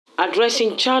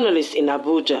Addressing journalists in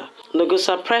Abuja,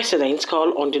 NOGASA President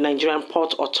called on the Nigerian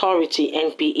Port Authority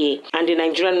 (NPA) and the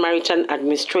Nigerian Maritime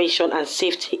Administration and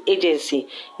Safety Agency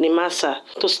 (NIMASA)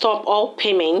 to stop all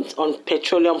payments on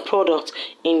petroleum products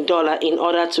in dollar in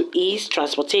order to ease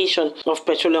transportation of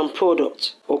petroleum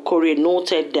products. Korie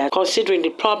noted that considering the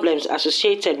problems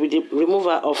associated with the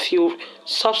removal of fuel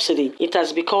subsidy, it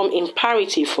has become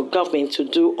imperative for government to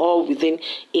do all within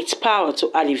its power to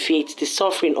alleviate the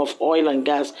suffering of oil and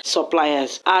gas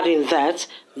suppliers, adding that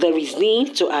there is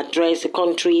need to address the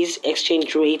country's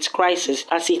exchange rate crisis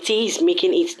as it is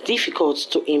making it difficult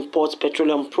to import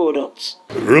petroleum products.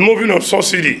 Removing of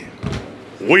subsidy.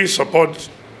 We support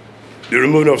the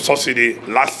removal of subsidy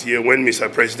last year when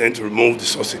Mr. President removed the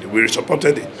subsidy. We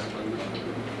supported it.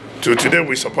 To today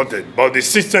we support it. But the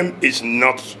system is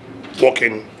not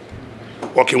working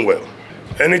well.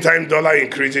 Anytime dollar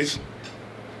increases,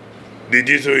 the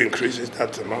diesel increases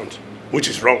that amount, which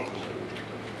is wrong.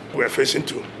 We're facing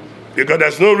two. Because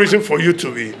there's no reason for you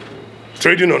to be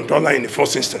trading on dollar in the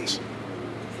first instance.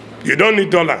 You don't need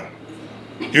dollar.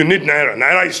 You need naira.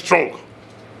 Naira is strong.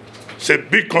 It's a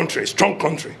big country, a strong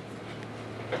country.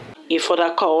 He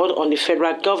further called on the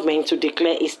federal government to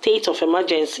declare a state of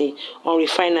emergency on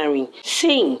refinery,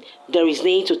 saying there is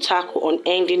need to tackle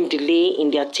unending delay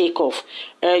in their takeoff,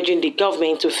 urging the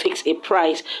government to fix a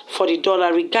price for the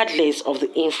dollar regardless of the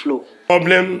inflow. The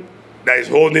problem that is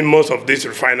holding most of these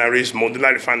refineries,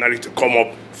 modular refineries, to come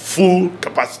up full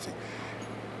capacity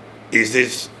is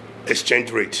this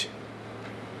exchange rate.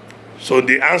 So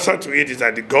the answer to it is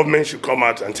that the government should come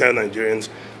out and tell Nigerians,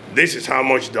 this is how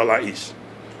much dollar is.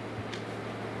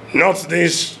 Not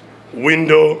this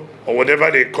window, or whatever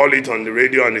they call it on the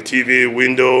radio and the TV,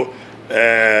 window,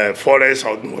 forest,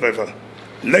 or whatever.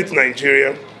 Let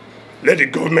Nigeria, let the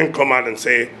government come out and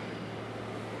say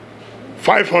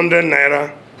 500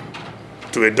 naira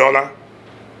to a dollar,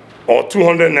 or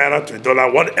 200 naira to a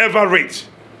dollar, whatever rate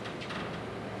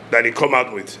that they come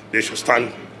out with, they should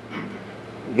stand.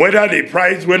 Whether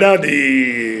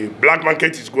the black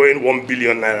market is going 1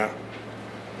 billion naira,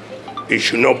 it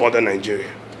should not bother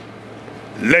Nigeria.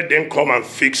 Let them come and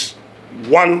fix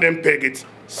one, then peg it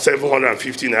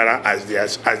 750 naira as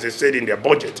they said in their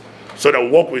budget. So they'll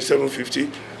work with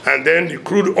 750, and then the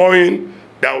crude oil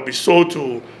that will be sold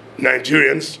to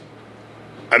Nigerians,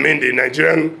 the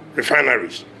Nigerian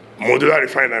refineries, modular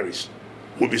refineries,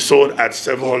 will be sold at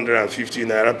 750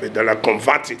 naira per dollar,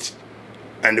 convert it,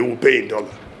 and they will pay in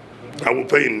dollar. I will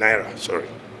pay in naira, sorry.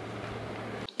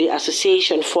 The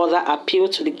association further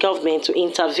appealed to the government to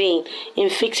intervene in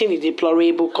fixing the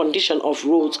deplorable condition of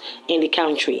roads in the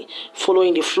country,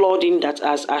 following the flooding that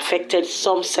has affected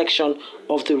some section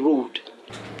of the road.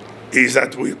 Is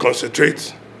that we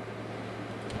concentrate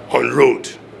on road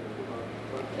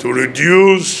to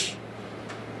reduce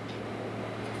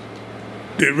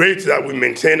the rate that we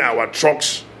maintain our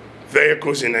trucks,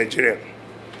 vehicles in Nigeria.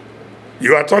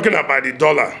 You are talking about the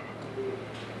dollar.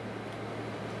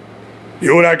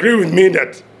 You will agree with me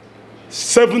that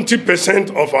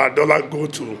 70% of our dollar go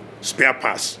to spare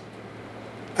parts.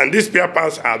 And these spare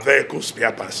parts are vehicle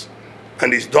spare parts.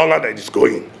 And it's dollar that is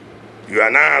going. You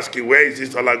are now asking, where is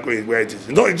this dollar going? Where it is?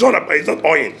 No, it's not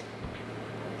oil.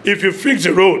 If you fix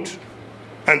the road,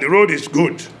 and the road is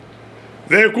good,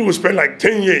 vehicle will spend like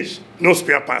 10 years, no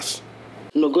spare parts.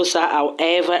 NOGASA,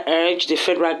 however, urged the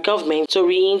federal government to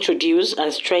reintroduce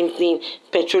and strengthen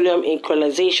petroleum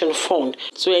equalisation fund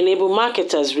to enable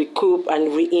marketers recoup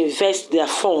and reinvest their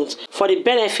funds for the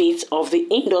benefit of the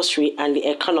industry and the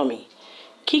economy.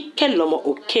 Kekelomo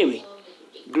Okere,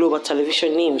 Global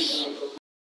Television News.